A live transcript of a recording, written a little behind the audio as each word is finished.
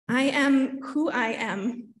I am who I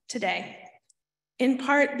am today, in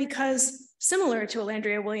part because, similar to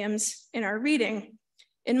Alandria Williams in our reading,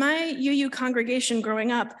 in my UU congregation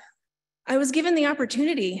growing up, I was given the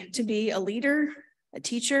opportunity to be a leader, a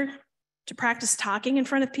teacher, to practice talking in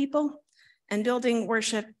front of people and building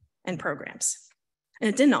worship and programs. And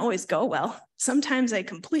it didn't always go well. Sometimes I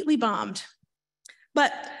completely bombed.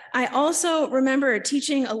 But I also remember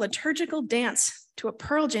teaching a liturgical dance to a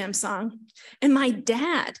Pearl Jam song, and my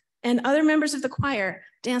dad and other members of the choir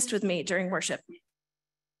danced with me during worship.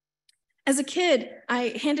 As a kid,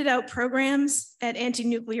 I handed out programs at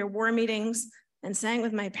anti-nuclear war meetings and sang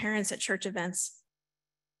with my parents at church events.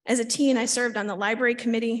 As a teen, I served on the library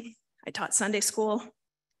committee. I taught Sunday school.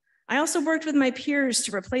 I also worked with my peers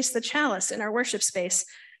to replace the chalice in our worship space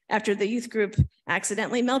after the youth group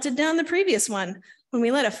accidentally melted down the previous one when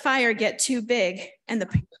we let a fire get too big and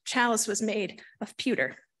the chalice was made of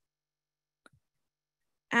pewter.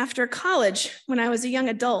 After college, when I was a young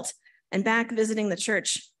adult and back visiting the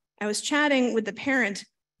church, I was chatting with the parent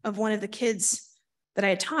of one of the kids that I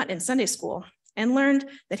had taught in Sunday school and learned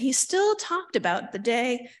that he still talked about the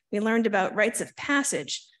day we learned about rites of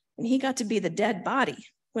passage, and he got to be the dead body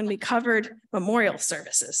when we covered memorial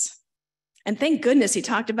services. And thank goodness he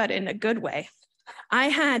talked about it in a good way. I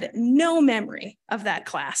had no memory of that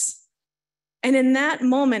class. And in that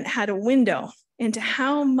moment had a window into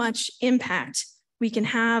how much impact we can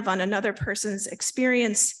have on another person's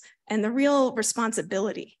experience and the real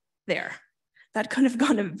responsibility there. That could have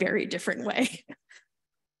gone a very different way.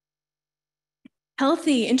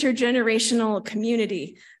 Healthy intergenerational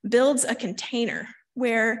community builds a container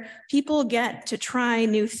where people get to try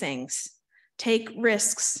new things, take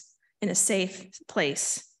risks in a safe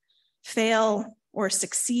place, fail or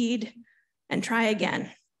succeed, and try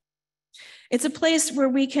again. It's a place where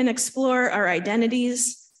we can explore our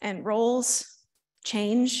identities and roles,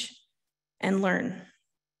 change, and learn.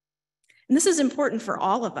 And this is important for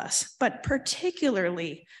all of us, but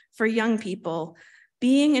particularly for young people,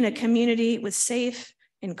 being in a community with safe,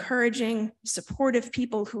 encouraging, supportive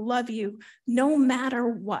people who love you no matter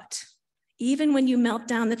what, even when you melt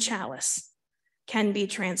down the chalice, can be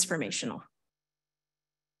transformational.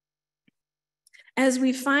 As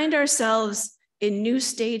we find ourselves in new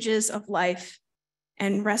stages of life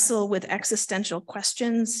and wrestle with existential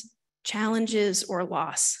questions, challenges, or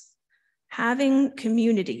loss, having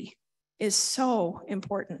community is so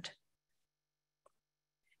important.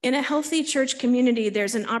 In a healthy church community,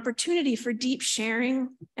 there's an opportunity for deep sharing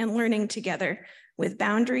and learning together with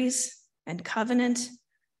boundaries and covenant.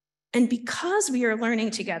 And because we are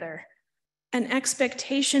learning together, an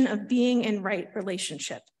expectation of being in right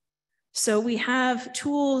relationship. So we have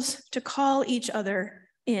tools to call each other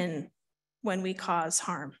in when we cause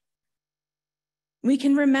harm. We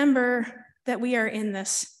can remember that we are in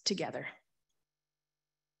this together.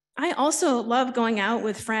 I also love going out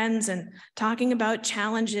with friends and talking about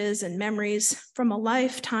challenges and memories from a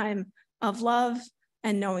lifetime of love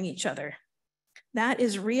and knowing each other. That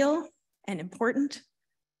is real and important,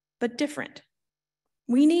 but different.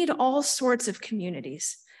 We need all sorts of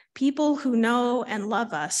communities, people who know and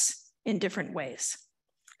love us in different ways,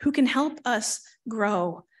 who can help us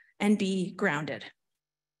grow and be grounded.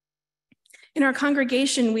 In our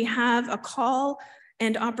congregation, we have a call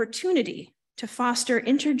and opportunity to foster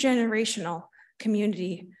intergenerational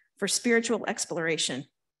community for spiritual exploration,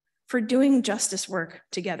 for doing justice work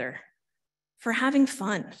together, for having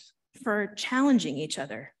fun, for challenging each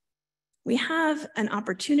other. We have an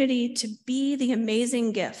opportunity to be the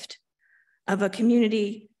amazing gift of a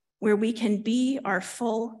community where we can be our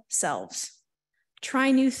full selves,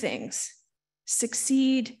 try new things,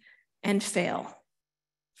 succeed and fail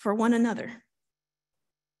for one another.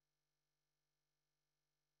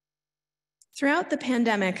 Throughout the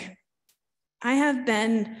pandemic, I have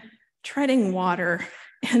been treading water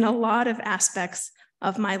in a lot of aspects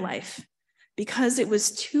of my life because it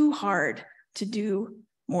was too hard to do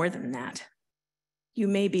more than that. You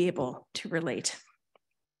may be able to relate.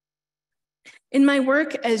 In my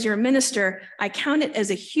work as your minister, I count it as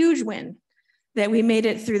a huge win that we made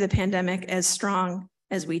it through the pandemic as strong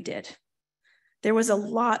as we did. There was a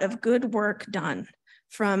lot of good work done,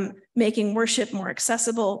 from making worship more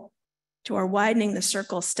accessible to our widening the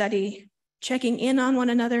circle study, checking in on one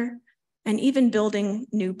another, and even building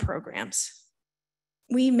new programs.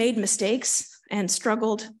 We made mistakes and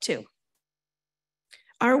struggled too.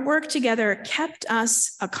 Our work together kept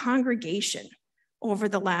us a congregation over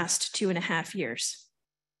the last 2.5 years.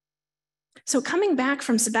 So coming back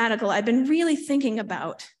from sabbatical, I've been really thinking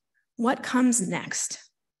about what comes next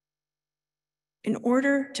in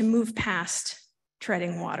order to move past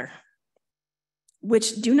treading water.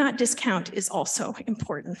 which do not discount is also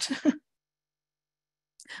important.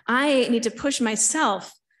 I need to push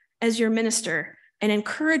myself as your minister and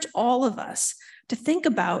encourage all of us to think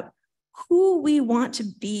about who we want to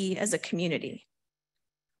be as a community,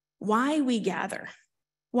 why we gather,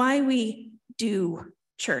 why we do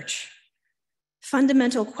church,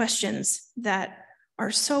 fundamental questions that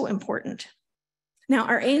are so important. Now,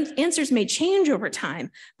 our answers may change over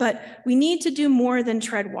time, but we need to do more than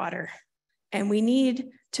tread water, and we need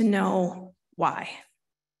to know why.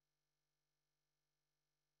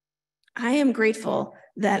 I am grateful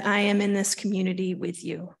that I am in this community with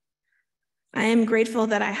you. I am grateful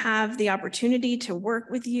that I have the opportunity to work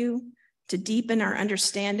with you, to deepen our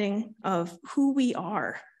understanding of who we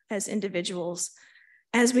are as individuals,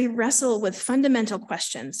 as we wrestle with fundamental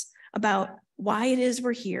questions about why it is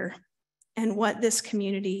we're here and what this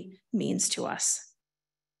community means to us.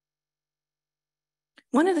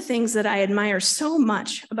 One of the things that I admire so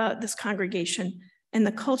much about this congregation and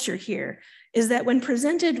the culture here is that when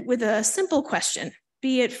presented with a simple question,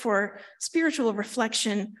 be it for spiritual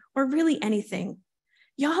reflection or really anything,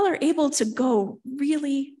 y'all are able to go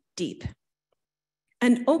really deep.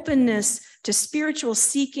 An openness to spiritual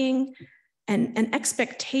seeking and an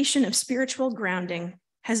expectation of spiritual grounding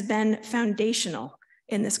has been foundational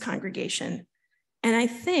in this congregation. And I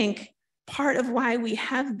think part of why we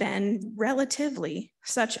have been relatively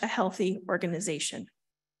such a healthy organization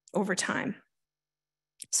over time.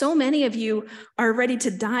 So many of you are ready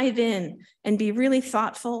to dive in and be really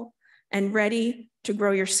thoughtful and ready to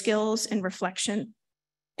grow your skills in reflection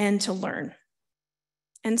and to learn.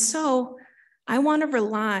 And so I want to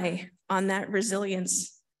rely on that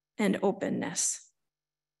resilience and openness.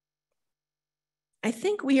 I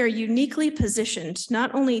think we are uniquely positioned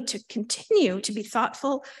not only to continue to be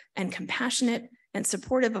thoughtful and compassionate and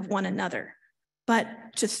supportive of one another, but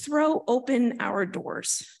to throw open our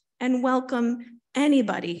doors and welcome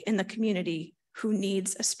anybody in the community who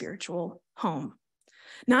needs a spiritual home.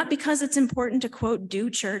 Not because it's important to, quote,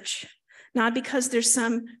 do church, not because there's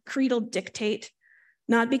some creedal dictate,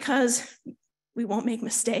 not because we won't make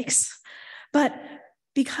mistakes, but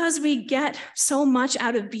because we get so much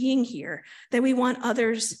out of being here that we want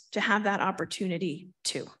others to have that opportunity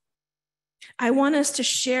too. I want us to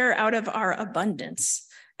share out of our abundance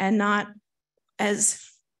and not, as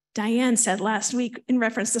Diane said last week in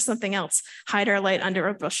reference to something else, hide our light under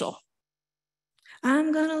a bushel.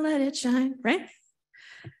 I'm gonna let it shine, right?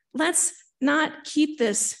 Let's not keep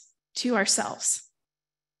this to ourselves.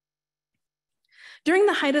 During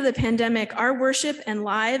the height of the pandemic, our worship and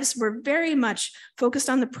lives were very much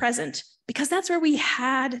focused on the present because that's where we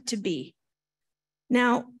had to be.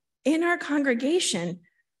 Now, in our congregation,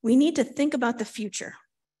 we need to think about the future.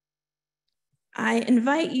 I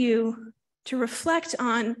invite you to reflect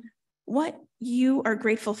on what you are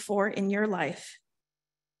grateful for in your life,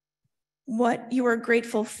 what you are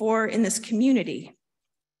grateful for in this community,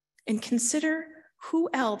 and consider who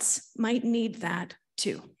else might need that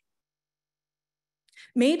too.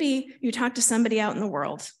 Maybe you talk to somebody out in the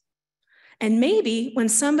world, and maybe when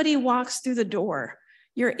somebody walks through the door,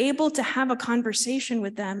 you're able to have a conversation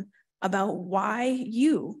with them about why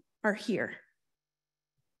you are here.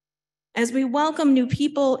 As we welcome new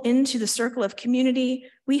people into the circle of community,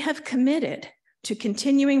 we have committed to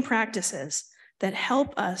continuing practices that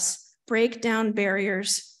help us break down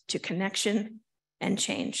barriers to connection and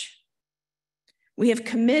change. We have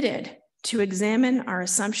committed to examine our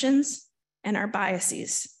assumptions and our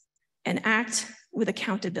biases and act with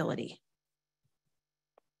accountability.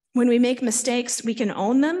 When we make mistakes, we can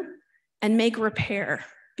own them and make repair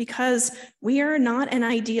because we are not an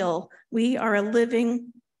ideal, we are a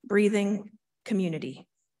living, breathing community.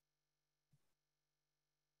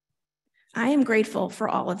 I am grateful for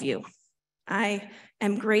all of you. I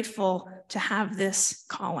am grateful to have this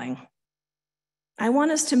calling. I want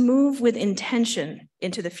us to move with intention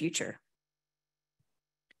into the future.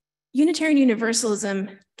 Unitarian Universalism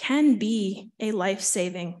can be a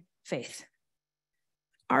life-saving faith.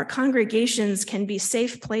 Our congregations can be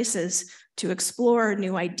safe places to explore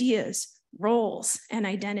new ideas, roles, and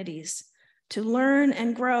identities, to learn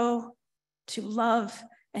and grow, to love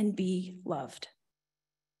and be loved.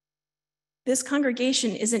 This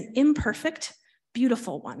congregation is an imperfect,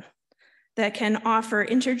 beautiful one that can offer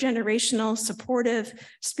intergenerational, supportive,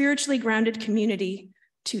 spiritually grounded community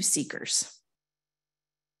to seekers.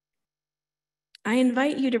 I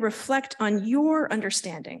invite you to reflect on your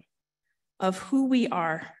understanding of who we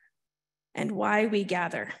are and why we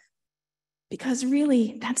gather, because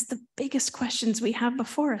really that's the biggest questions we have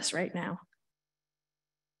before us right now.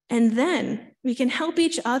 And then we can help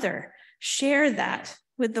each other share that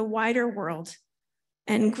with the wider world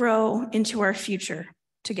and grow into our future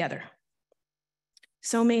together.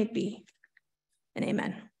 So may it be, and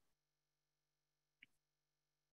amen.